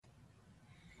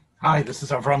Hi, this is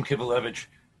Avram Kivelevich.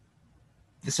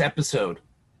 This episode,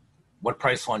 What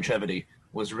Price Longevity,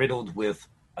 was riddled with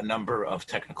a number of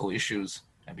technical issues,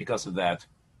 and because of that,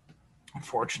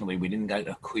 unfortunately, we didn't get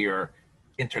a clear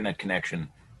internet connection,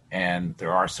 and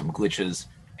there are some glitches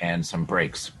and some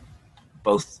breaks.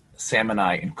 Both Sam and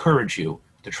I encourage you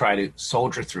to try to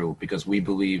soldier through because we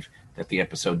believe that the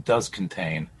episode does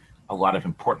contain a lot of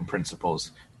important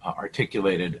principles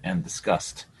articulated and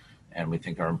discussed, and we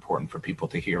think are important for people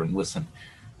to hear and listen.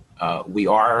 We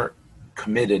are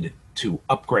committed to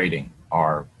upgrading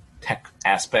our tech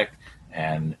aspect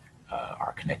and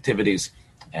our connectivities,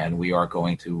 and we are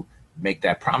going to make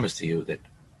that promise to you that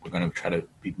we're going to try to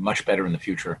be much better in the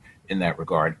future in that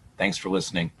regard. Thanks for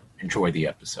listening. Enjoy the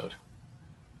episode.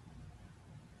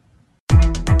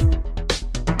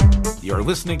 You're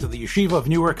listening to the Yeshiva of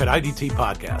Newark at IDT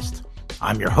podcast.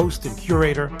 I'm your host and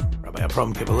curator, Rabbi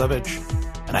Avram Kivelevich,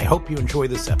 and I hope you enjoy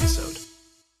this episode.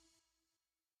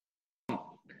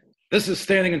 This is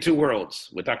Standing in Two Worlds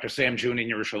with Dr. Sam Juni in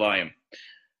Yerushalayim.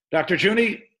 Dr.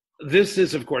 Juni, this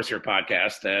is, of course, your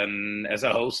podcast, and as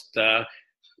a host,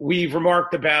 we've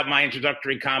remarked about my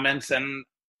introductory comments, and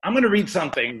I'm going to read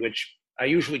something which I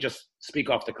usually just speak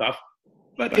off the cuff,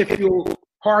 but if you'll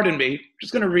pardon me, I'm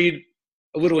just going to read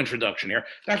a little introduction here.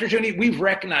 Dr. Juni, we've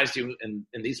recognized you in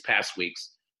these past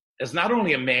weeks as not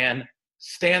only a man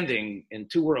standing in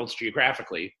two worlds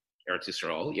geographically, Eretz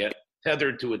Yisrael, yet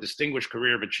tethered to a distinguished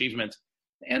career of achievement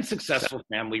and successful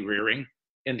family rearing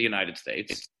in the United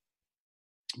States.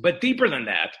 But deeper than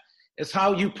that is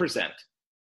how you present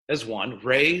as one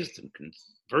raised and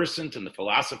conversant in the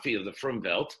philosophy of the Frum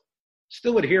Welt,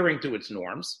 still adhering to its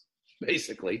norms,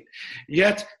 basically,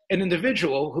 yet an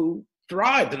individual who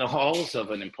thrived in the halls of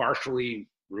an impartially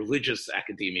religious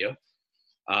academia.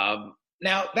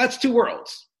 Now, that's two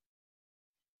worlds.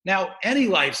 Now, any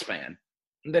lifespan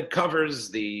that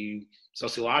covers the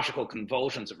sociological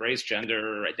convulsions of race,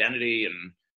 gender, identity,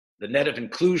 and the net of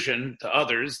inclusion to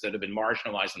others that have been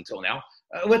marginalized until now,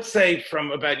 let's say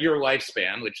from about your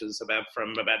lifespan, which is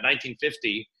from about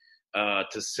 1950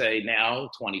 to say now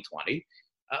 2020,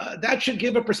 that should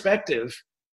give a perspective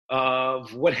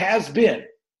of what has been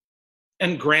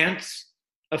and grants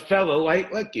a fellow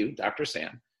like you, Dr.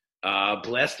 Sam,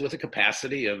 blessed with a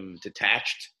capacity of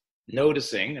detached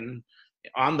noticing and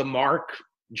on the mark,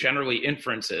 generally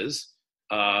inferences,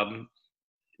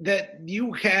 that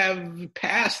you have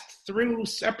passed through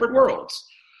separate worlds.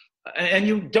 And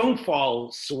you don't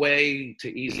fall sway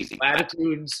to easy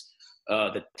platitudes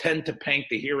that tend to paint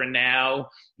the here and now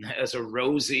as a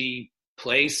rosy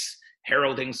place,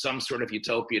 heralding some sort of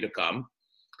utopia to come.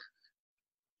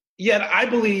 Yet I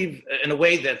believe in a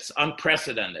way that's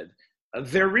unprecedented.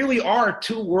 There really are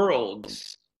two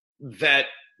worlds that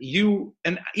you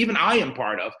and even I am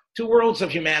part of, two worlds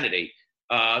of humanity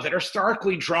that are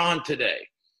starkly drawn today.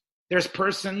 There's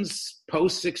persons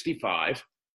post 65.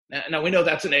 Now we know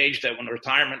that's an age that when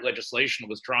retirement legislation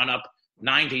was drawn up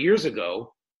 90 years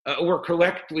ago, were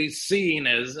collectively seen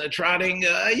as trotting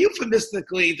a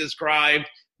euphemistically described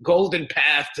golden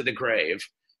path to the grave.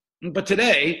 But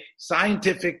today,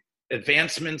 scientific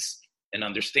advancements in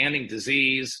understanding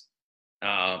disease,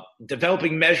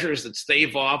 developing measures that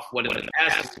stave off what in the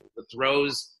past the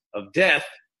throes of death,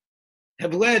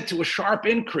 have led to a sharp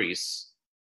increase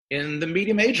in the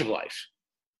median age of life.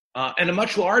 And a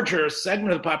much larger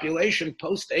segment of the population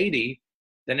post-80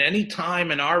 than any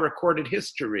time in our recorded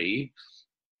history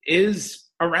is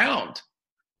around.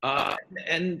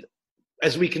 And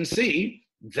as we can see,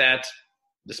 that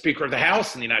the Speaker of the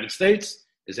House in the United States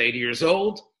is 80 years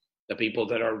old. The people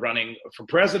that are running for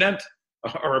president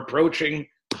are approaching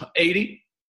 80,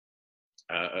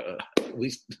 at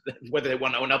least whether they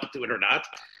want to own up to it or not.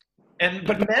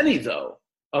 But many, though,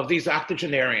 of these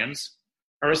octogenarians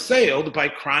are assailed by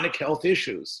chronic health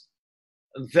issues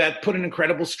that put an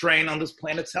incredible strain on this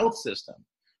planet's health system.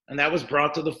 And that was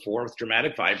brought to the fore with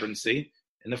dramatic vibrancy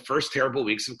in the first terrible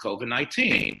weeks of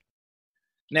COVID-19.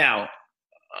 Now,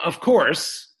 of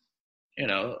course,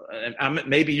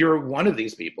 maybe you're one of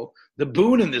these people. The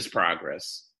boon in this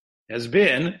progress has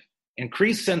been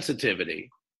increased sensitivity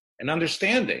and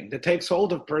understanding that takes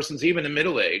hold of persons even in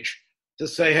middle age to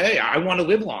say, hey, I want to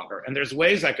live longer, and there's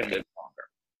ways I can live longer.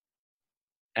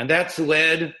 And that's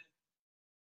led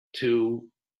to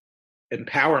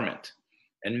empowerment.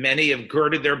 And many have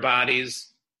girded their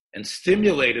bodies and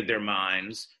stimulated their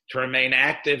minds to remain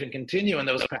active and continue in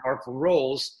those powerful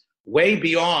roles way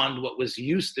beyond what was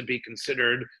used to be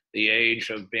considered the age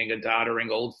of being a doddering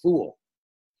old fool.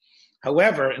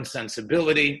 However, in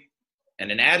sensibility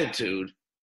and in attitude,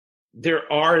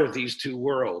 there are these two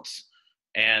worlds.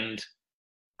 And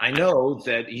I know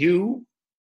that you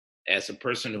as a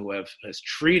person who has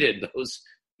treated those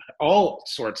all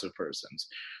sorts of persons,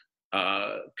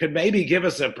 could maybe give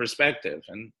us a perspective.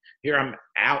 And here I'm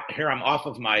off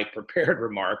of my prepared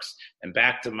remarks and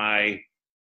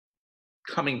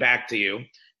coming back to you.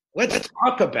 Let's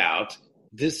talk about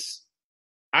this,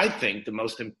 I think, the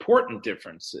most important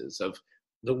differences of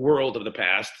the world of the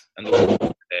past and the world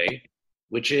of today,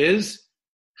 which is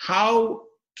how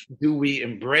do we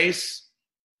embrace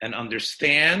and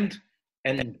understand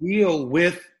and deal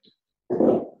with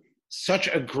such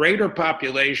a greater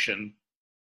population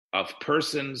of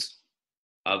persons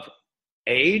of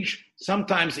age,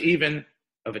 sometimes even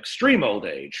of extreme old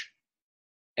age.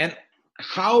 And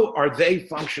how are they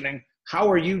functioning?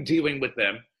 How are you dealing with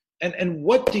them? And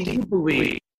what do you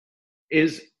believe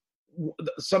is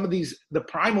some of the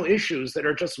primal issues that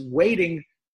are just waiting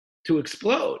to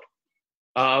explode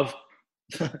of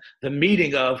the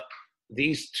meeting of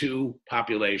these two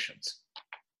populations?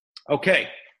 Okay,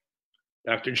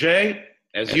 Dr. J,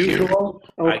 as usual,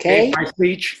 I gave my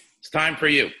speech. It's time for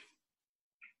you.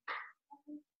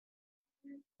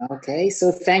 Okay,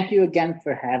 so thank you again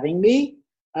for having me.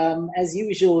 As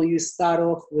usual, you start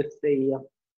off with the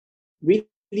really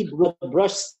broad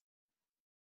brush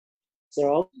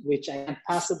stroke, which I can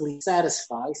possibly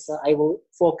satisfy. So I will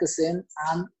focus in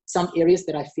on some areas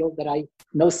that I feel that I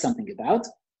know something about.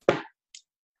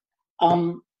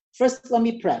 First, let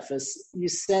me preface. You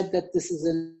said that this is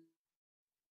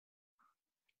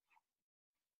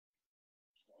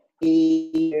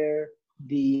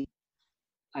the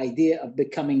idea of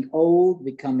becoming old,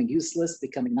 becoming useless,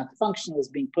 becoming not functional is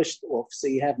being pushed off. So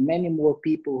you have many more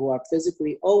people who are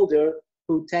physically older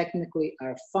who technically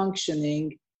are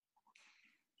functioning,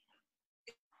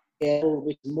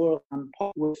 which is more on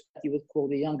par with what you would call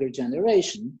the younger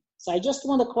generation. So I just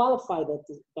want to qualify that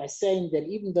by saying that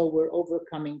even though we're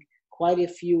overcoming quite a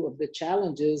few of the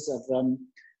challenges of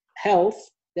health,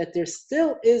 that there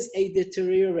still is a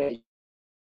deterioration.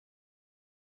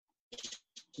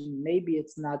 Maybe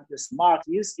it's not the smart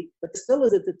use, but still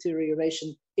is a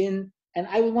deterioration in, and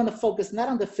I would want to focus not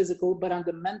on the physical, but on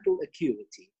the mental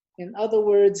acuity. In other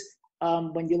words,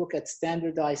 when you look at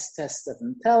standardized tests of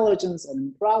intelligence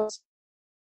and problem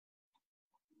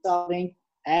solving,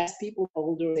 as people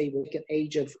older, they will get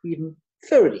age of even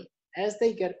 30. As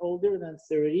they get older than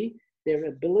 30, their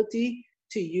ability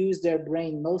to use their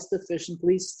brain most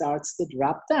efficiently starts to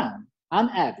drop down. On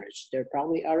average, there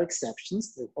probably are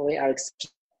exceptions. There probably are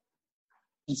exceptions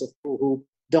of people who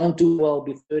don't do well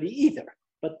before 30 either.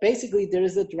 But basically, there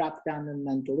is a drop down in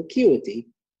mental acuity.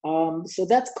 So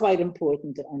that's quite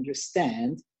important to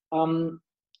understand.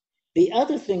 The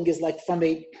other thing is, like, from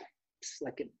a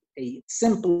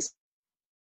simple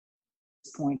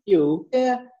point of view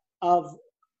of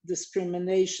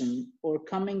discrimination, or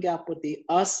coming up with the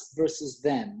us versus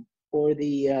them, or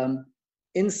the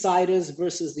insiders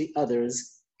versus the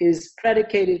others, is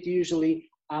predicated usually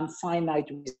on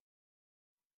finite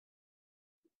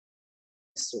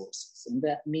resources. And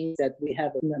that means that we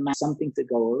have something to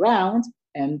go around.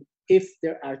 And if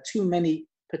there are too many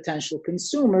potential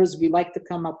consumers, we like to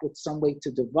come up with some way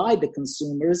to divide the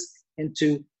consumers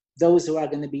into those who are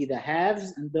going to be the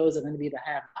haves and those who are going to be the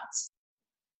have-nots.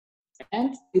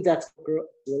 And that's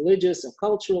religious or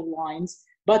cultural lines,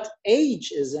 but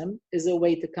ageism is a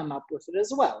way to come up with it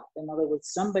as well. In other words,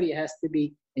 somebody has to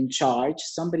be in charge,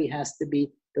 somebody has to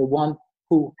be the one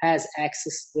who has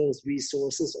access to those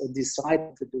resources or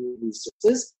decide to do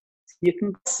resources. You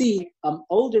can see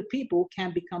older people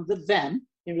can become the them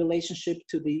in relationship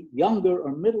to the younger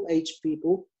or middle-aged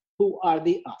people who are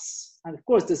the us. And of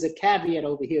course, there's a caveat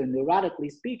over here,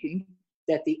 neurotically speaking,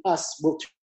 that the us will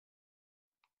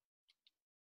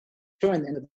turn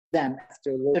into them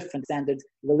after different standard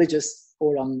religious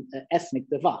or ethnic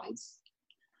divides.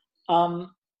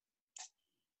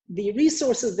 The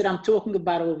resources that I'm talking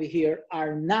about over here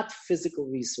are not physical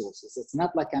resources. It's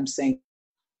not like I'm saying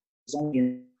there's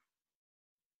only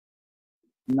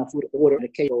enough food, water, and a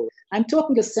cake. I'm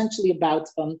talking essentially about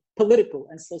political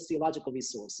and sociological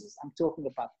resources. I'm talking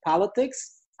about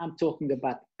politics. I'm talking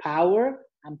about power.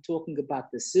 I'm talking about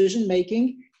decision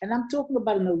making, and I'm talking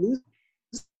about an elusive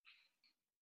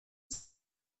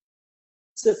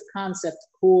concept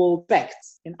called respect.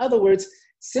 In other words,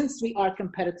 since we are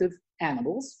competitive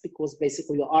animals, because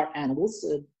basically we are animals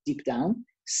deep down,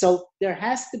 so there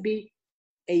has to be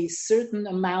a certain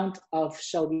amount of,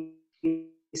 shall we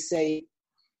say,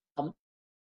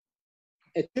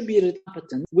 attributed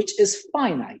competence, which is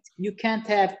finite. You can't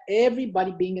have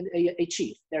everybody being a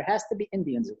chief. There has to be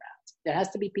Indians around. There has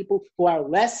to be people who are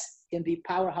less in the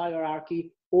power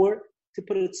hierarchy, or, to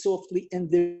put it softly, in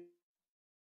the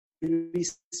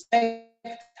respect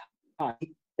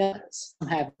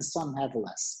some have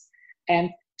less. And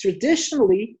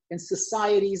traditionally, in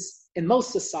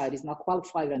most societies, and I'll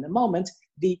qualify that in a moment,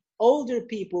 the older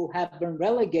people have been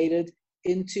relegated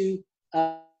into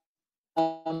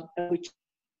which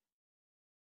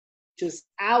is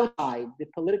outside the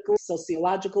political,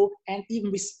 sociological, and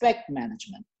even respect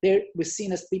management. We're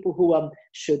seen as people who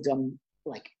should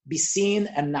be seen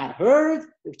and not heard,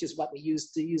 which is what we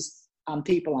used to use on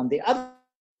people on the other.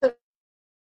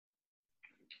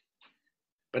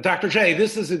 But Dr. J,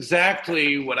 this is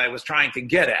exactly what I was trying to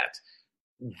get at.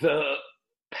 The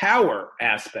power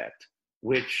aspect,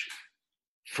 which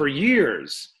for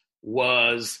years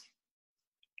was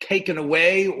taken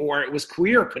away, or it was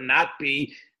clear could not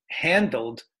be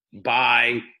handled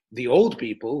by the old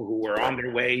people who were on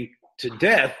their way to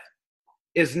death,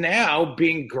 is now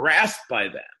being grasped by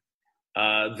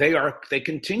them. They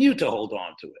continue to hold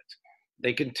on to it.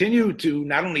 They continue to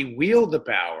not only wield the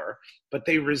power, but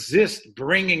they resist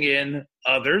bringing in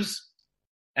others.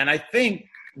 And I think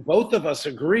both of us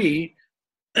agree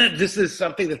this is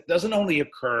something that doesn't only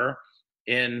occur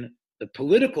in the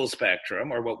political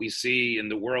spectrum, or what we see in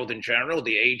the world in general,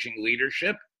 the aging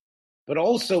leadership, but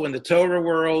also in the Torah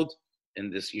world, in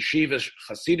this yeshiva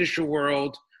Hasidic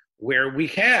world, where we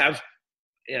have,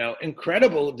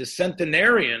 incredible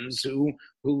centenarians who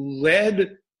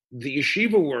led the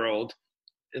yeshiva world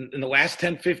in the last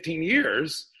 10, 15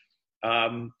 years.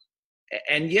 And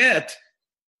yet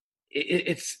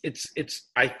it's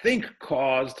I think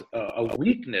caused a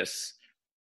weakness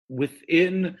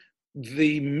within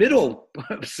the middle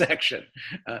section.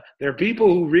 There are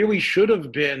people who really should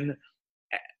have been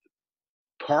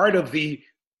part of the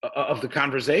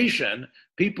conversation,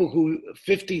 people who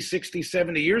 50, 60,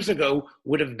 70 years ago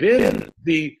would have been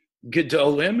the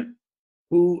Gedolim,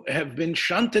 who have been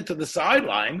shunted to the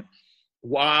sideline,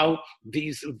 while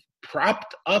these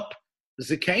propped up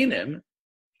Zikanim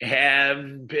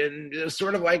have been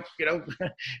sort of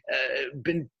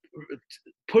been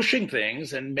pushing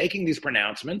things and making these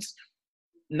pronouncements,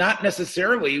 not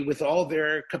necessarily with all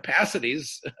their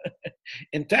capacities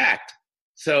intact.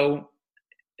 So,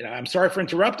 I'm sorry for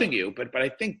interrupting you, but I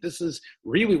think this is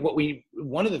really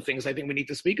one of the things I think we need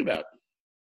to speak about.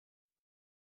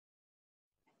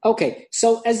 Okay,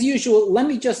 so as usual, let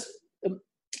me just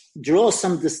draw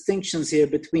some distinctions here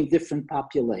between different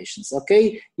populations,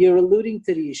 okay? You're alluding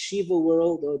to the yeshiva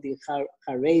world or the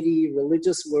Haredi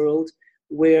religious world,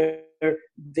 where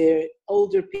the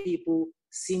older people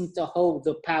seem to hold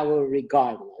the power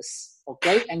regardless,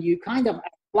 okay? And you kind of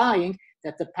implying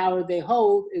that the power they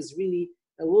hold is really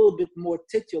a little bit more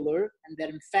titular, and that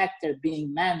in fact they're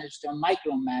being managed or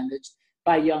micromanaged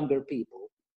by younger people.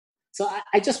 So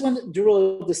I just want to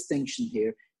draw a distinction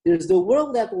here. There's the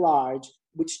world at large,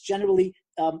 which generally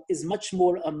is much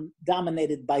more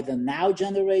dominated by the now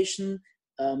generation.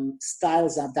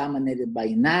 Styles are dominated by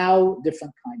now,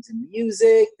 different kinds of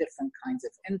music, different kinds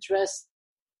of interests,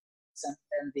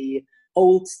 and the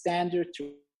old standard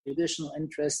traditional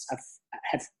interests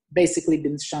have basically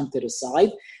been shunted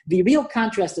aside. The real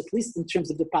contrast, at least in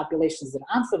terms of the populations that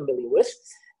I'm familiar with,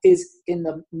 is in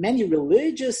the many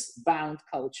religious-bound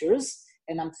cultures,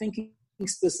 and I'm thinking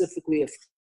specifically of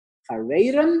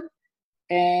Haredim,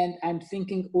 and I'm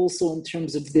thinking also in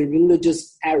terms of the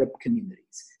religious Arab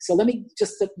communities. So let me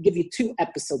just give you two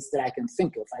episodes that I can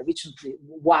think of. I recently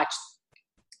watched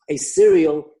a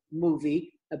serial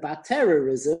movie about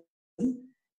terrorism.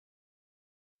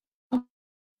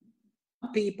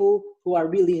 People who are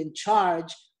really in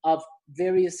charge of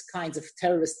various kinds of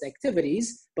terrorist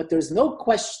activities, but there's no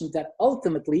question that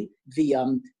ultimately the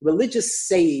religious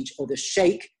sage or the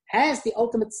sheikh has the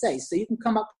ultimate say. So you can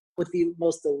come up with the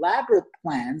most elaborate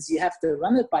plans, you have to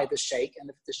run it by the sheikh, and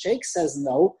if the sheikh says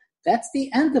no, that's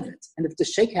the end of it. And if the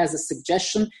sheikh has a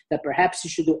suggestion that perhaps you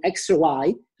should do X or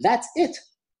Y, that's it.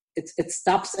 It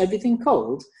stops everything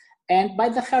cold. And by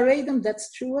the Haredim,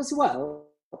 that's true as well.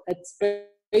 It's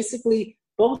basically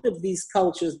both of these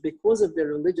cultures, because of their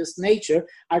religious nature,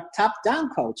 are top-down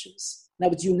cultures. Now,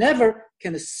 but you never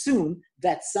can assume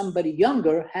that somebody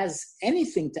younger has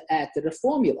anything to add to the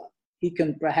formula. He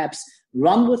can perhaps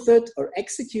run with it or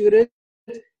execute it.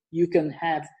 You can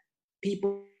have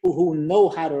people who know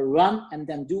how to run and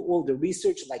then do all the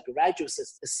research like graduate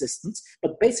assistants,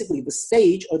 but basically the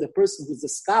sage or the person who's a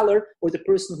scholar or the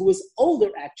person who is older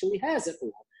actually has it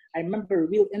all. I remember a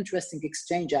real interesting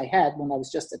exchange I had when I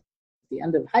was just at the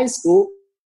end of high school,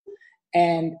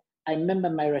 and I remember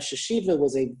my Rosh Hashiva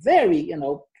was a very,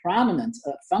 prominent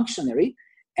functionary,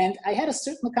 and I had a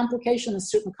certain complication in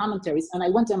certain commentaries, and I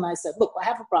went to him and I said, look, I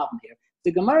have a problem here.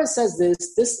 The Gemara says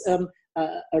this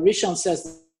Rishon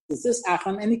says this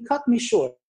Achan, and he cut me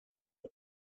short.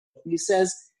 He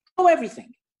says, "Know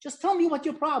everything. Just tell me what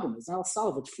your problem is, and I'll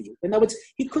solve it for you." In other words,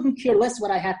 he couldn't care less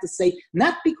what I had to say,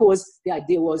 not because the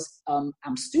idea was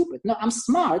I'm stupid. No, I'm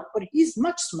smart, but he's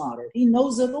much smarter. He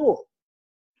knows it all.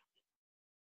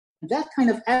 That kind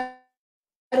of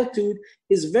attitude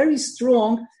is very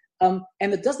strong, and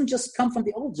it doesn't just come from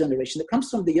the old generation. It comes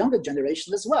from the younger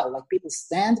generation as well. Like people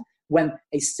stand when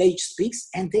a sage speaks,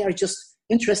 and they are just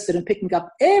interested in picking up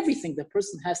everything the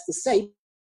person has to say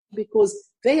because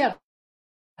they have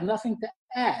nothing to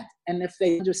add. And if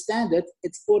they understand it,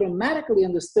 it's automatically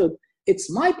understood.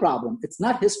 It's my problem. It's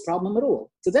not his problem at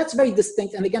all. So that's very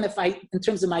distinct. And again, in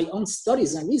terms of my own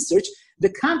studies and research,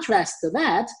 the contrast to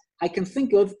that I can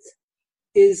think of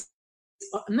is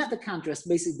not the contrast,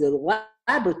 basically the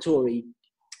laboratory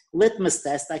litmus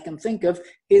test I can think of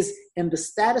is in the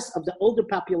status of the older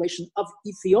population of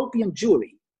Ethiopian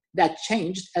Jewry that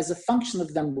changed as a function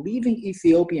of them leaving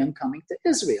Ethiopia and coming to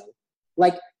Israel.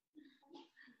 Like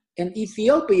in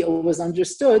Ethiopia, it was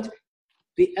understood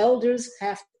the elders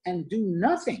have and do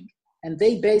nothing. And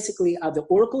they basically are the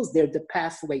oracles. They're the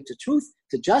pathway to truth,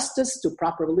 to justice, to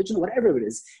proper religion, whatever it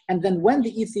is. And then when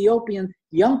the Ethiopian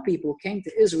young people came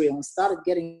to Israel and started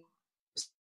getting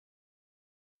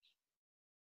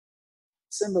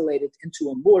assimilated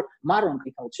into a more modern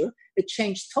culture, it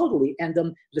changed totally. And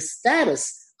the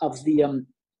status of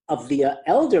the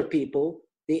elder people,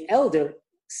 the elder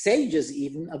sages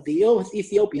even of the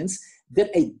Ethiopians, they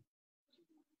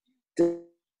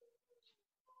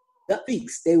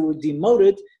were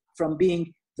demoted from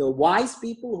being the wise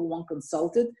people who one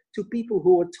consulted to people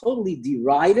who were totally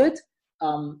derided,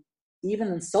 even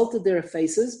insulted their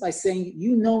faces by saying,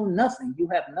 "You know nothing, you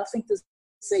have nothing to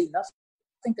say,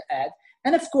 nothing to add."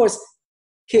 And of course,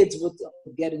 kids would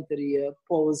get into the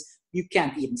pose, you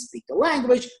can't even speak the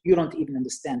language, you don't even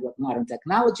understand what modern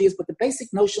technology is. But the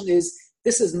basic notion is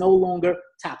this is no longer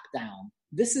top-down.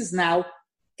 This is now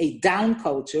a down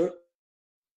culture,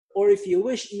 or if you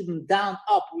wish, even down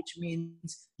up, which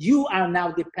means you are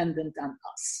now dependent on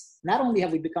us. Not only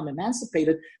have we become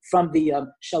emancipated from the,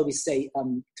 shall we say,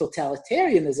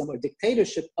 totalitarianism or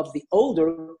dictatorship of the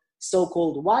older,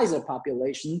 so-called wiser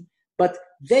population, but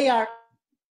they are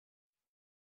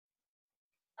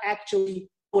actually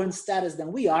lower in status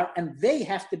than we are, and they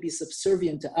have to be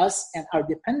subservient to us and are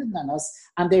dependent on us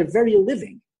on their very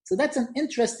living. So that's an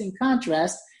interesting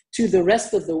contrast to the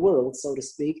rest of the world, so to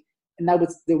speak. And now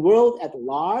it's the world at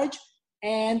large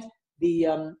and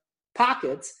the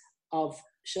pockets of,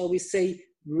 shall we say,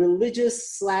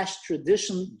 religious /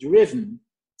 tradition-driven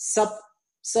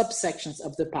subsections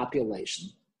of the population.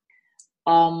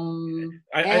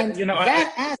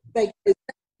 Aspect is,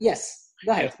 yes,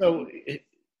 go ahead. So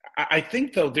I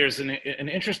think, though, there's an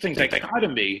interesting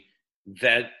dichotomy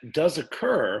that does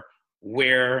occur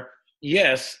where,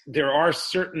 yes, there are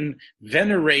certain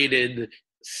venerated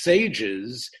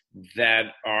sages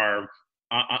that are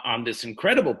on this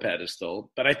incredible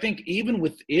pedestal, but I think even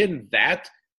within that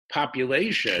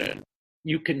population,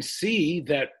 you can see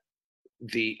that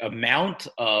the amount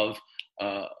of,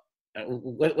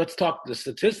 let's talk the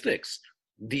statistics,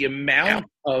 the amount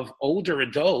of older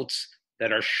adults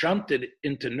that are shunted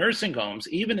into nursing homes,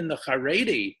 even in the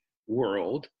Haredi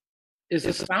world, is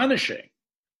astonishing.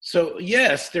 So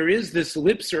yes, there is this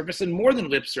lip service, and more than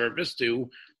lip service, to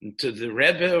the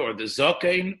Rebbe or the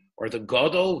Zokain or the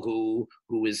Gadol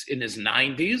who is in his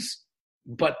 90s,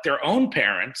 but their own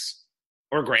parents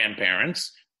or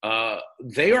grandparents,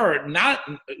 they are not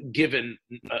given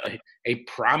a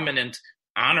prominent,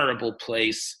 honorable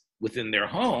place within their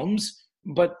homes.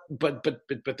 But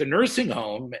the nursing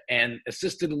home and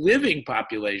assisted living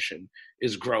population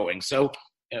is growing. So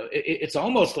it's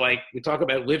almost like we talk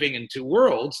about living in two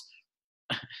worlds.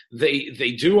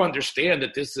 They do understand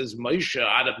that this is Moshe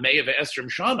out of Me'ah Esrim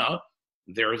Shana,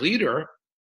 their leader,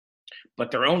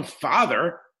 but their own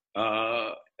father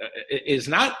is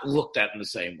not looked at in the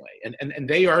same way, and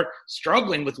they are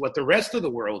struggling with what the rest of the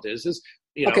world is.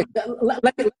 Okay,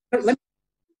 let me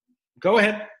go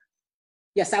ahead.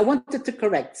 Yes, I wanted to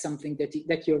correct something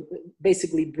that you're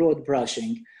basically broad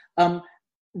brushing.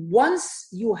 Once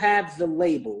you have the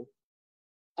label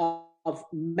of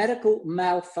medical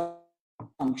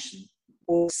malfunction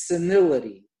or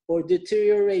senility or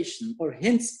deterioration or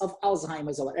hints of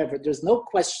Alzheimer's or whatever, there's no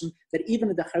question that even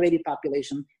in the Haredi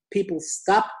population, people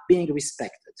stop being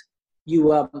respected.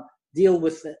 You deal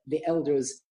with the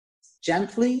elders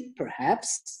gently,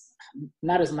 perhaps,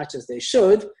 not as much as they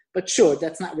should, but sure,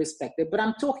 that's not respected. But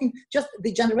I'm talking just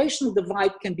the generational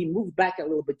divide can be moved back a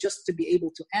little bit just to be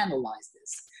able to analyze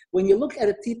this. When you look at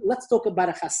it, let's talk about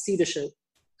a Hasidic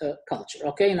culture,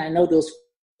 okay? And I know those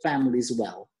families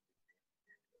well.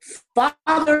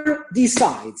 Father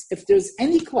decides if there's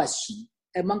any question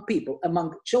among people,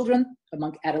 among children,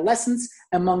 among adolescents,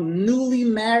 among newly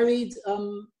married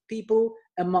people,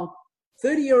 among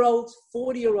 30-year-olds,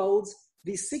 40-year-olds,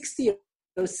 the 60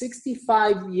 or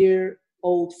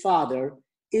 65-year-old father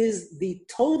is the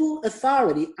total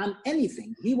authority on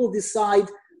anything. He will decide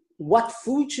what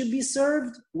food should be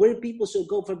served, where people should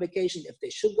go for vacation, if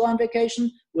they should go on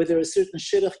vacation, whether a certain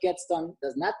shidduch gets done,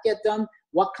 does not get done,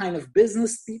 what kind of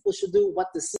business people should do, what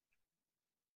the...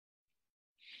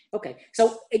 Okay,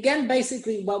 so again,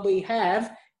 basically what we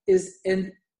have is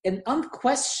an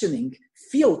unquestioning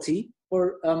fealty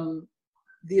or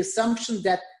the assumption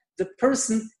that the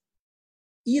person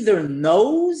either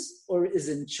knows or is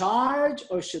in charge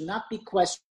or should not be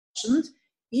questioned,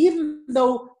 even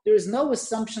though there is no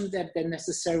assumption that they're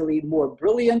necessarily more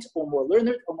brilliant or more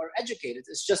learned or more educated.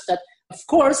 It's just that, of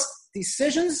course,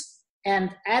 decisions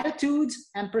and attitudes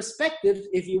and perspectives,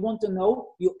 if you want to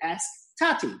know, you ask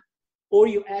Tati or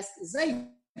you ask Zaidi.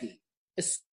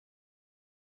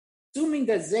 Assuming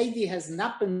that Zaidi has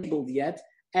not been labeled yet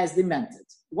as demented.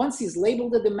 Once he's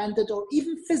labeled a demented, or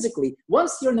even physically,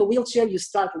 once you're in a wheelchair, you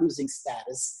start losing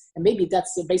status. And maybe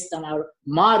that's based on our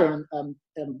modern,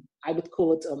 I would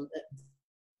call it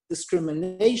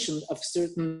discrimination of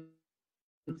certain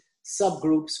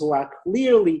subgroups who are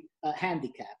clearly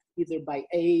handicapped, either by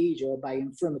age or by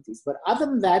infirmities. But other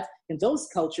than that, in those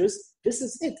cultures, this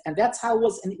is it. And that's how it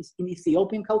was in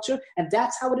Ethiopian culture, and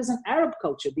that's how it is in Arab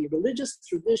culture. The religious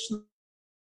traditional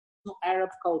Arab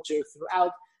culture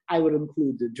throughout, I would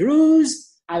include the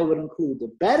Druze, I would include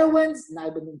the Bedouins, and I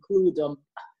would include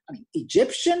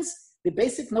Egyptians. The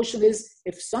basic notion is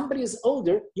if somebody is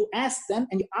older, you ask them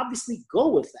and you obviously go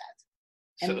with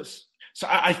that. And so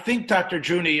I think, Dr.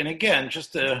 Juni, and again,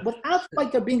 just without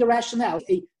like there being a rationale,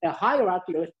 a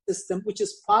hierarchical system, which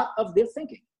is part of their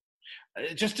thinking.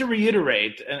 Just to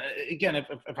reiterate, again, if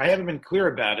I haven't been clear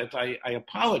about it, I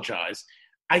apologize.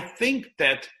 I think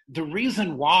that the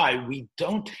reason why we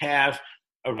don't have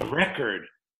a record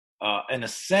and a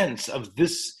sense of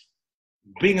this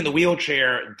being in the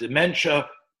wheelchair, dementia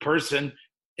person,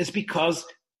 is because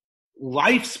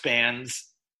lifespans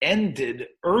ended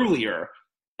earlier.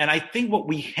 And I think what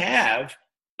we have,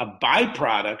 a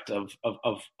byproduct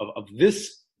of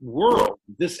this world,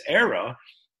 this era,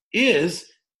 is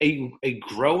a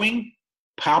growing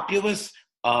populace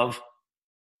of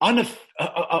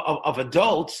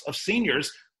adults, of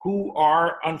seniors who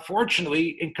are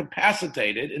unfortunately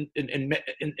incapacitated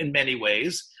in many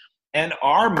ways and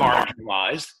are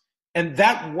marginalized. And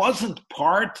that wasn't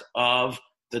part of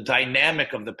the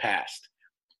dynamic of the past.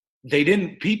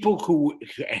 People who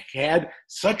had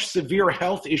such severe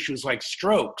health issues like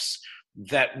strokes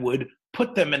that would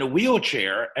put them in a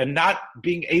wheelchair and not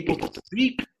being able to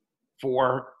speak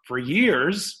for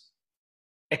years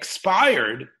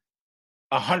expired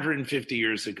 150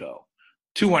 years ago,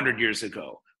 200 years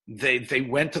ago. They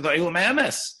went to the Olam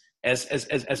Emes, as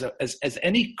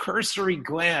any cursory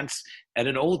glance at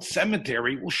an old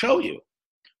cemetery will show you.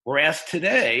 Whereas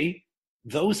today,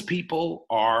 those people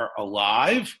are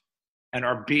alive and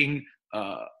are being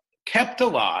kept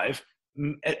alive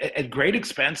at great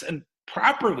expense, and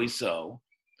properly so,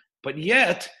 but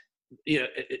yet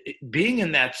being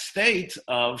in that state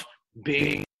of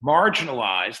being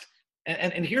marginalized.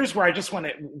 And here's where I just want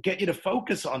to get you to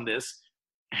focus on this.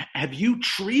 Have you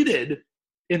treated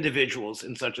individuals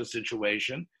in such a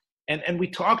situation? And we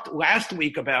talked last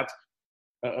week about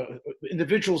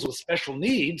individuals with special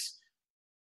needs.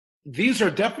 These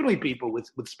are definitely people with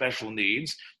special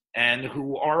needs and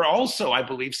who are also, I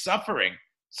believe, suffering.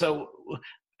 So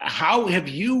how have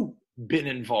you been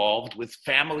involved with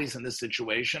families in this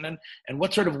situation, and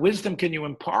what sort of wisdom can you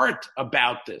impart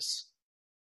about this?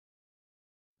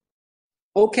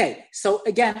 Okay, so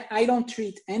again, I don't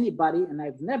treat anybody, and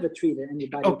I've never treated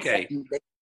anybody. Okay.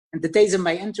 In the days of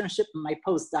my internship and my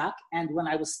postdoc, and when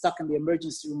I was stuck in the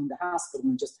emergency room in the hospital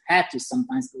and just had to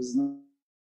sometimes, there was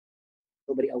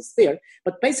nobody else there.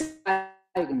 But basically, I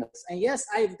diagnosed. And yes,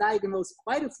 I've diagnosed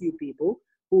quite a few people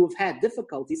who have had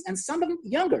difficulties, and some of them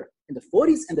younger, in the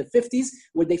 40s and the 50s,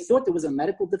 where they thought there was a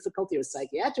medical difficulty or a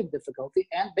psychiatric difficulty,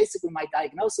 and basically my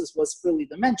diagnosis was early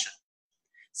dementia.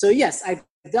 So yes, I've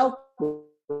dealt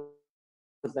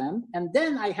with them, and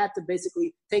then I had to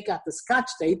basically take out the Scotch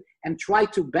tape and try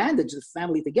to bandage the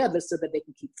family together so that they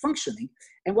can keep functioning.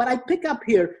 And what I pick up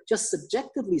here, just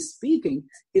subjectively speaking,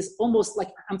 is almost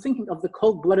like I'm thinking of the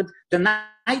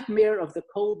nightmare of the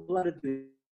cold-blooded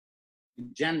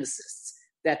eugenicists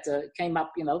that came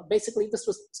up, basically this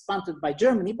was sponsored by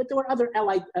Germany, but there were other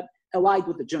allied allied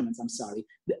with the Germans,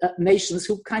 nations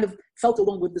who kind of felt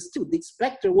along with this too. The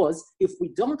specter was, if we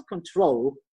don't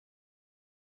control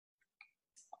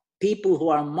people who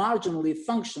are marginally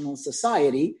functional in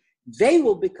society, they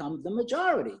will become the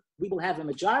majority. We will have a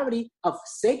majority of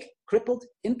sick, crippled,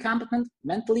 incompetent,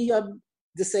 mentally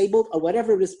disabled, or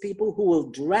whatever it is, people who will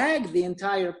drag the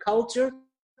entire culture.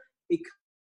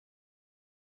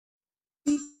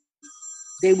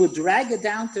 They will drag it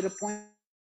down to the point,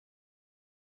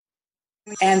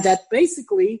 and that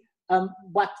basically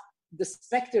what the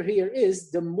specter here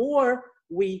is, the more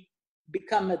we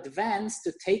become advanced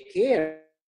to take care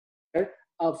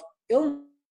of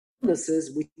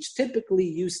illnesses which typically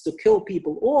used to kill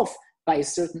people off by a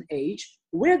certain age,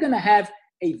 we're going to have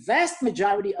a vast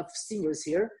majority of seniors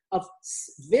here of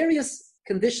various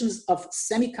conditions of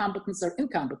semi-competence or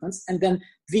incompetence, and then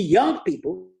the young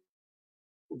people,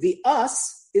 the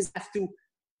us, is have to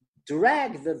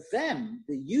drag the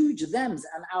huge thems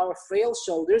on our frail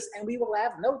shoulders, and we will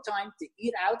have no time to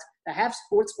eat out, to have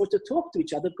sports, or to talk to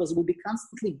each other because we'll be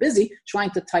constantly busy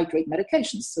trying to titrate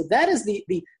medications. So that is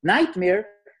the nightmare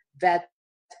that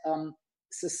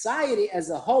society as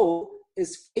a whole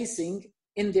is facing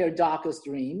in their darkest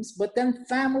dreams. But then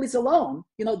families alone,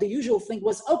 the usual thing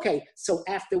was, okay, so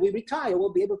after we retire,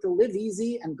 we'll be able to live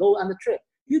easy and go on a trip.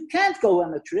 You can't go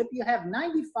on a trip. You have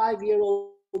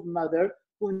 95-year-old mother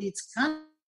who needs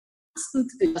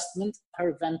constant adjustment of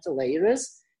her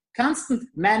ventilators, constant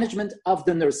management of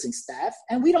the nursing staff,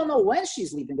 and we don't know when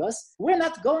she's leaving us. We're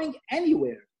not going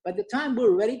anywhere. By the time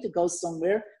we're ready to go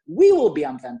somewhere, we will be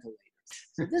on ventilators.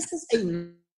 So this is a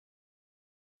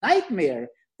nightmare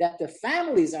that the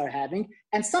families are having,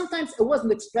 and sometimes it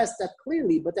wasn't expressed that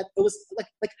clearly, but that it was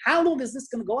like how long is this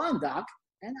going to go on, Doc?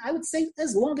 And I would say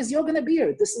as long as you're going to be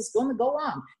here, this is going to go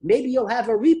on. Maybe you'll have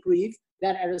a reprieve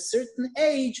that at a certain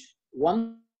age,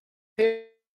 one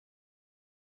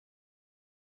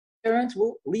parent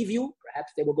will leave you.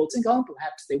 Perhaps they will go to home.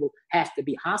 Perhaps they will have to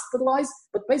be hospitalized.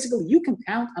 But basically, you can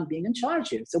count on being in charge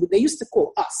here. So they used to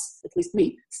call us, at least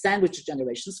me, sandwich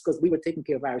generations, because we were taking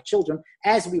care of our children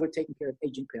as we were taking care of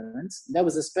aging parents. And that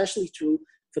was especially true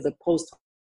for the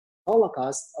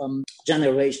post-Holocaust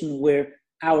generation, where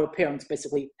our parents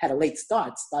basically had a late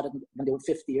start, started when they were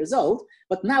 50 years old.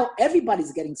 But now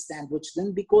everybody's getting sandwiched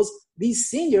in because these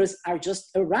seniors are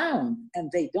just around and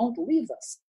they don't leave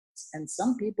us. And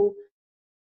some people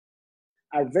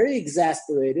are very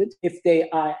exasperated. If they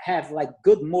have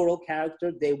good moral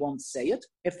character, they won't say it.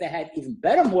 If they have even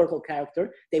better moral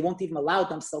character, they won't even allow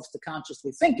themselves to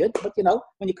consciously think it. But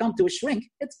when you come to a shrink,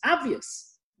 it's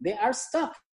obvious. They are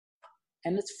stuck.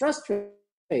 And it's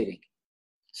frustrating.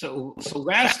 So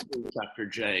last week, Dr.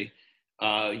 J,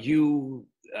 you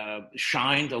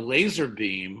shined a laser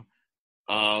beam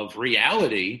of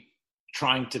reality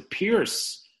trying to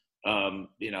pierce,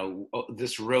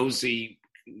 this rosy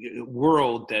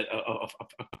world that of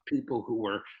people who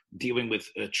were dealing with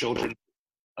children,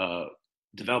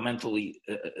 developmental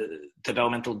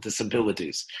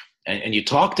disabilities. And you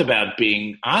talked about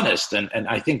being honest, and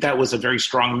I think that was a very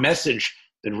strong message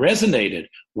that resonated.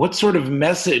 What sort of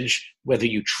message, whether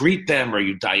you treat them or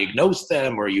you diagnose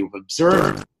them or you've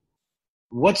observed,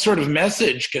 what sort of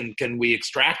message can we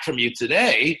extract from you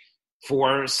today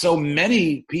for so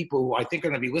many people who I think are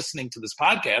going to be listening to this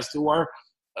podcast who are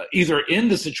either in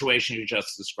the situation you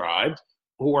just described,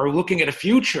 who are looking at a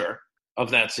future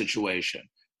of that situation?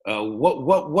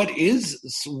 What is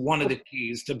one of the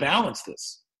keys to balance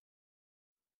this?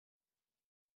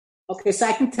 Okay, so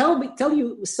I can tell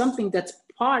you something that's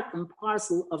part and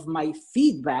parcel of my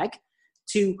feedback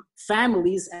to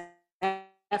families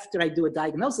after I do a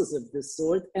diagnosis of this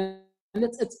sort, and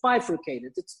it's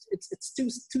bifurcated. It's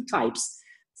two types.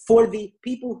 For the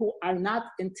people who are not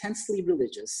intensely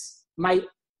religious, my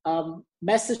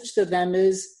message to them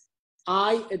is,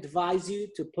 I advise you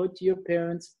to put your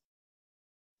parents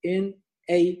in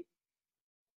a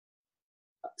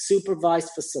supervised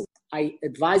facility. I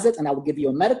advise it, and I will give you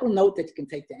a medical note that you can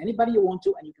take to anybody you want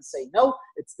to, and you can say, no,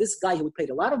 it's this guy who we paid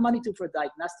a lot of money to for a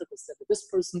diagnostic who said that this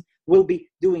person will be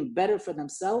doing better for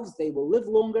themselves, they will live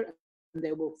longer, and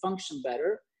they will function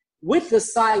better, with the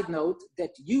side note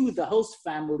that you, the host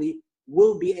family,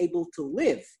 will be able to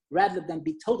live rather than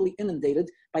be totally inundated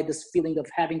by this feeling of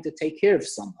having to take care of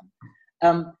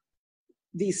someone.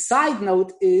 The side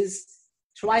note is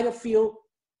try to feel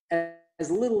as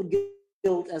little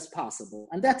guilt as possible.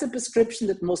 And that's a prescription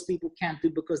that most people can't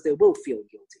do because they will feel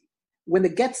guilty. When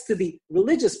it gets to the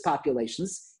religious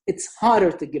populations, it's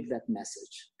harder to give that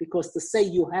message because to say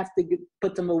you have to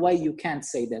put them away, you can't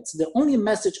say that. So the only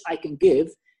message I can give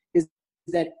is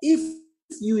that if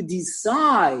you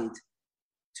decide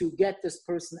to get this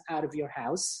person out of your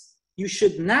house. You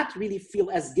should not really feel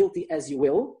as guilty as you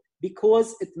will,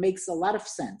 because it makes a lot of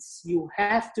sense. You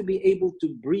have to be able to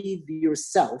breathe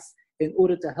yourself in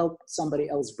order to help somebody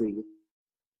else breathe. At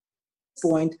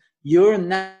this point, you're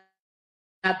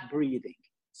not breathing.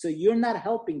 So you're not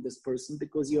helping this person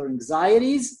because your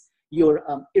anxieties, your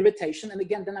irritation, and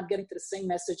again, then I'm getting to the same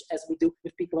message as we do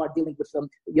if people are dealing with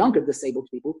younger disabled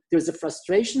people. There's a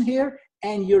frustration here,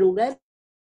 and you're letting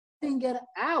it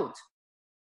out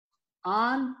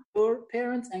on your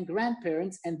parents and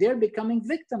grandparents, and they're becoming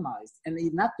victimized, and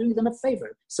you're not doing them a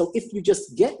favor. So if you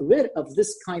just get rid of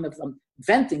this kind of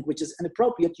venting, which is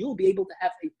inappropriate, you'll be able to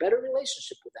have a better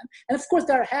relationship with them. And of course,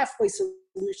 there are halfway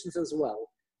solutions as well.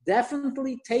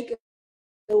 Definitely take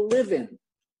a live-in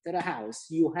to the house.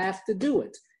 You have to do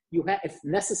it. You have, if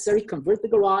necessary, convert the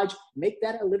garage, make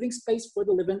that a living space for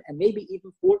the live-in, and maybe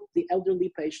even for the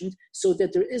elderly patient, so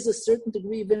that there is a certain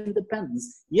degree of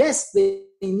independence. Yes, they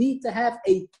need to have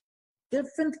a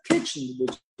different kitchen,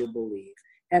 would you believe?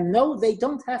 And no, they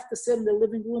don't have to sit in the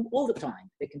living room all the time.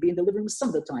 They can be in the living room some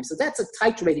of the time. So that's a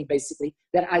titrating, basically,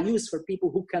 that I use for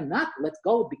people who cannot let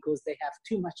go because they have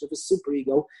too much of a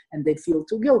superego and they feel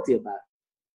too guilty about it.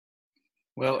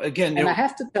 Well, again, and I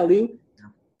have to tell you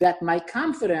that my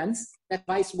confidence that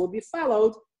advice will be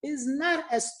followed is not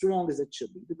as strong as it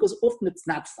should be, because often it's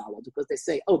not followed because they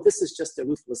say, oh, this is just a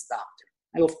ruthless doctor.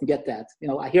 I often get that.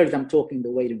 I hear them talking in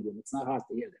the waiting room. It's not hard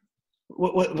to hear them.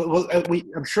 Well,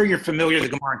 I'm sure you're familiar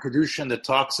with the Gemara in Kedushin that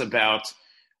talks about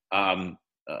a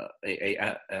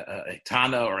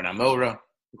Tana or an Amora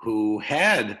who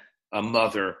had a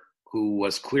mother who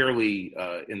was clearly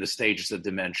in the stages of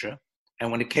dementia.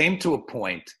 And when it came to a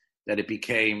point that it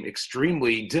became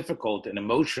extremely difficult and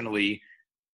emotionally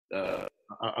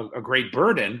a great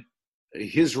burden,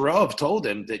 his Rav told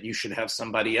him that you should have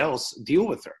somebody else deal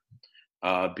with her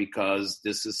because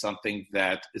this is something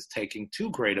that is taking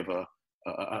too great of a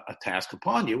task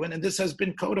upon you. And this has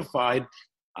been codified,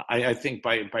 I think,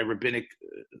 by rabbinic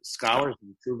scholars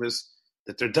and Tshuvas,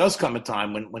 that there does come a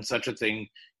time when such a thing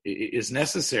is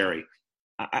necessary.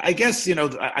 I guess,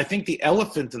 I think the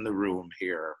elephant in the room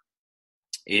here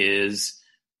is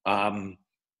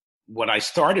what I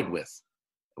started with,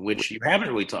 which you haven't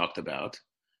really talked about.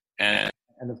 And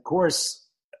of course,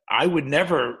 I would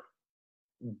never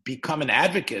become an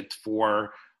advocate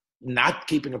for not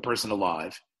keeping a person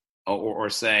alive or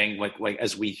saying, like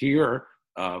as we hear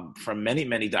from many,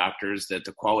 many doctors, that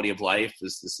the quality of life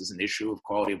this is an issue of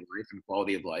quality of life and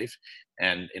quality of life.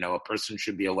 And, a person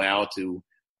should be allowed to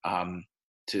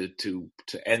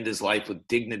end his life with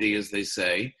dignity, as they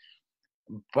say.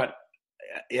 But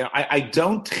I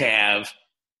don't have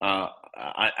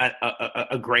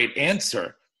a great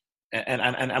answer, and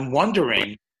I'm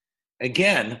wondering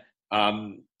again,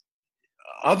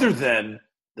 other than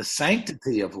the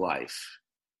sanctity of life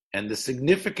and the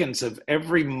significance of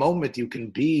every moment you can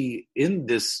be in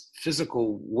this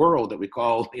physical world that we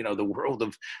call, the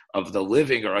world of the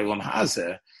living, or Olam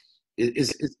Hazeh,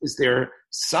 is there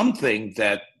something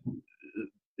that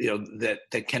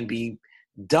that can be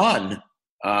done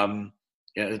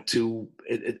to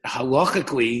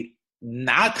halachically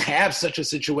not have such a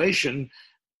situation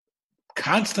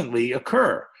constantly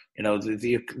occur? The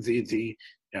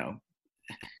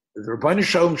Rebbeinu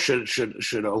Shalom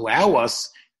should allow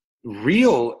us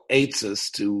real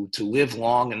eitzes to live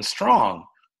long and strong,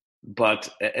 but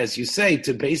as you say,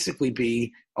 to basically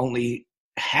be only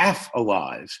half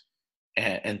alive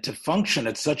and to function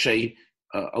at such a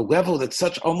level that's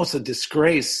such almost a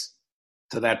disgrace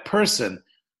to that person.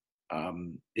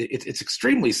 It's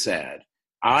extremely sad.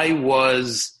 I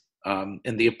was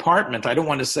in the apartment. I don't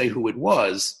want to say who it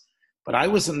was, but I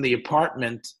was in the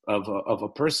apartment of a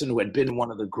person who had been one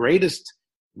of the greatest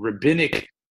rabbinic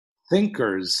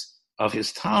thinkers of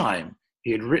his time.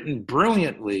 He had written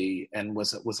brilliantly and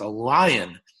was a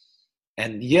lion,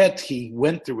 and yet he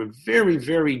went through a very,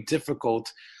 very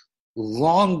difficult,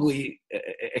 longly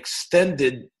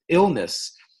extended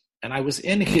illness. And I was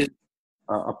in his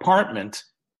apartment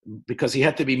because he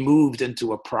had to be moved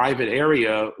into a private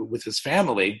area with his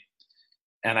family.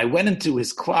 And I went into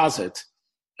his closet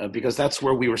because that's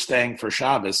where we were staying for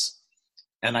Shabbos.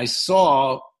 And I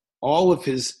saw all of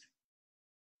his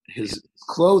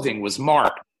clothing was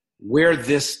marked, wear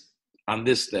this on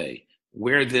this day,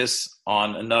 wear this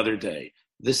on another day.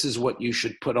 This is what you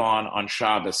should put on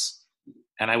Shabbos.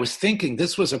 And I was thinking,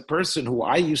 this was a person who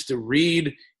I used to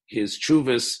read his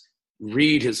tshuvas,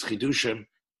 read his chidushim.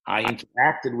 I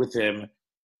interacted with him.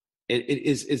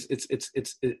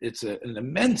 It's an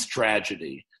immense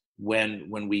tragedy when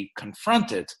we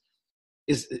confront it.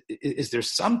 Is there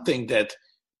something that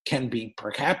can be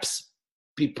perhaps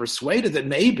be persuaded that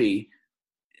maybe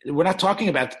we're not talking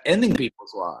about ending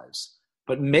people's lives,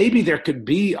 but maybe there could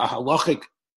be a halachic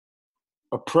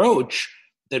approach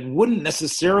that wouldn't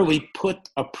necessarily put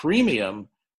a premium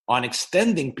on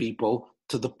extending people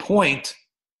to the point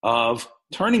of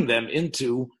turning them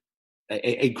into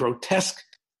a grotesque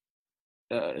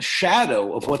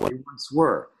shadow of what they once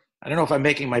were. I don't know if I'm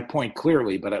making my point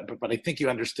clearly, but I think you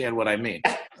understand what I mean.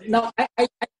 No,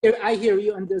 I hear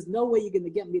you, and there's no way you're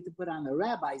going to get me to put on a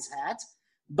rabbi's hat.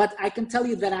 But I can tell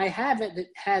you that I have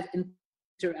had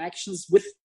interactions with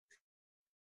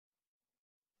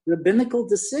rabbinical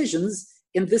decisions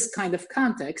in this kind of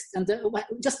context. And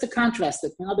just to contrast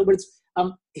it, in other words,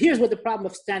 here's where the problem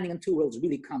of standing in two worlds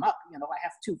really come up. I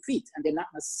have 2 feet, and they're not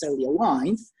necessarily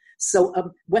aligned. So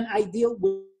when I deal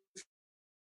with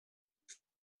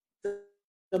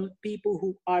people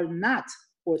who are not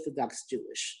Orthodox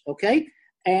Jewish, okay,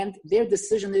 and their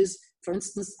decision is, for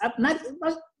instance, not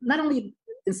only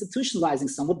institutionalizing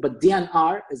someone, but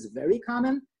DNR is very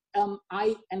common.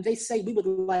 And they say we would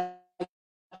like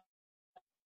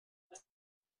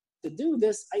to do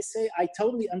this. I say I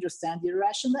totally understand your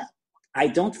rationale. I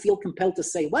don't feel compelled to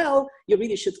say, well, you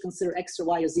really should consider X or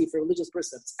Y or Z for religious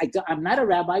purposes. I'm not a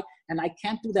rabbi, and I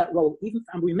can't do that role. Even if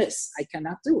I'm remiss, I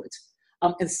cannot do it.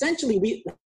 Essentially,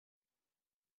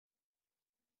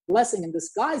 blessing in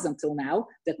disguise until now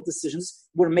that decisions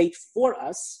were made for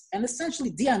us, and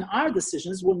essentially DNR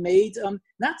decisions were made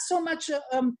not so much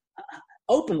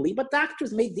openly, but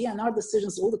doctors made DNR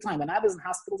decisions all the time. When I was in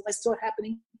hospitals, I saw it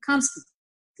happening constantly.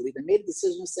 They made a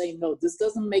decision saying, no, this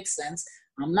doesn't make sense.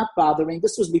 I'm not bothering.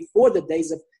 This was before the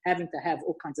days of having to have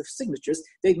all kinds of signatures.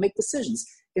 They'd make decisions.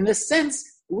 In a sense,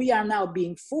 we are now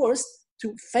being forced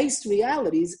to face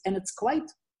realities, and it's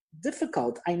quite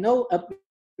difficult. I know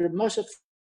Moshe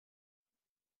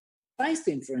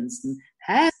Feinstein, for instance,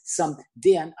 has some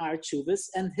DNR tshuvas,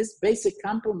 and his basic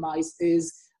compromise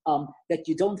is that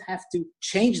you don't have to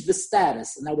change the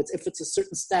status. In other words, if it's a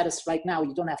certain status right now,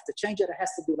 you don't have to change it. It has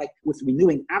to do like with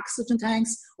renewing oxygen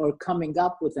tanks or coming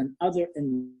up with another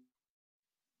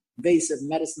invasive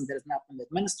medicine that has not been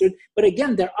administered. But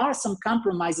again, there are some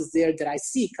compromises there that I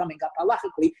see coming up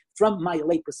halachically from my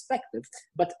lay perspective.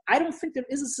 But I don't think there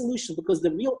is a solution, because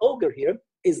the real ogre here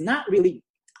is not really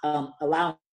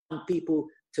allowing people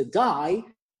to die.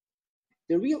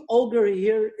 The real ogre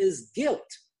here is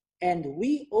guilt. And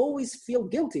we always feel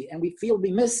guilty, and we feel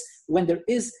remiss when there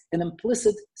is an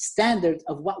implicit standard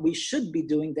of what we should be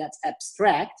doing that's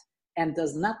abstract and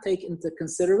does not take into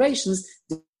considerations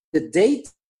the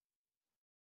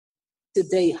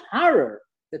day-to-day horror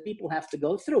that people have to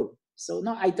go through. So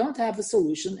no, I don't have a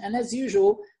solution. And as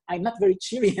usual, I'm not very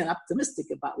cheery and optimistic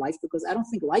about life, because I don't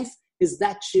think life is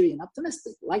that cheery and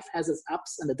optimistic. Life has its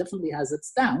ups and it definitely has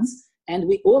its downs. And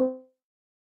we all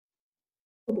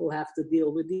will have to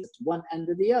deal with these one end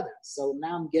or the other. So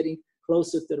now I'm getting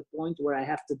closer to the point where I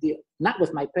have to deal, not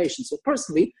with my patients. So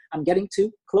personally, I'm getting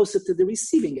closer to the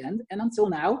receiving end. And until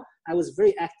now, I was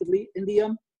very actively in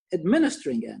the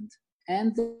administering end.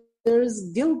 And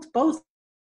there's guilt both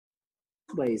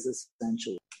ways,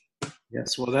 essentially.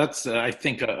 Yes, well, that's I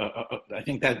think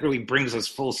that really brings us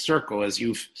full circle, as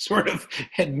you've sort of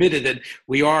admitted that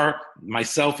we are,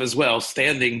 myself as well,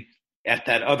 standing at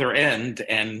that other end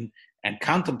and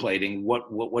contemplating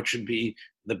what should be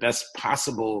the best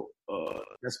possible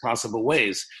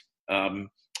ways. I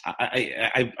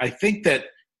think that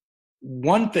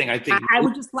one thing I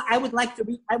would like to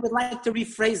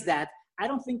rephrase that. I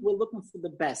don't think we're looking for the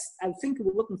best. I think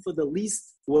we're looking for the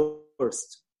least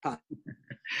worst possible.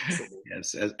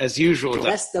 Yes, as usual. The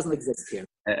best doesn't exist here.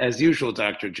 As usual,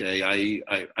 Dr. J,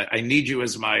 I need you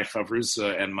as my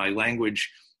chavrusa and my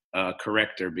language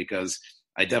corrector, because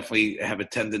I definitely have a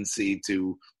tendency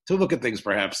to look at things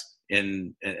perhaps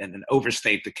and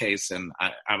overstate the case. And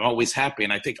I'm always happy,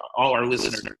 and I think all our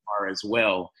listeners are as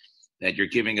well, that you're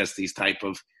giving us these type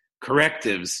of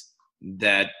correctives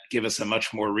that give us a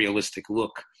much more realistic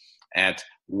look at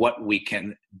what we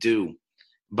can do.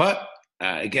 But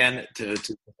again, to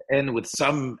end with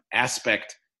some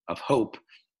aspect of hope.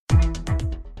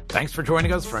 Thanks for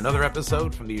joining us for another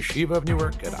episode from the Yeshiva of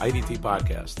Newark at IDT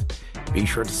Podcast. Be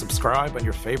sure to subscribe on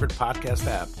your favorite podcast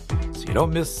app so you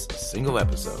don't miss a single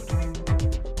episode.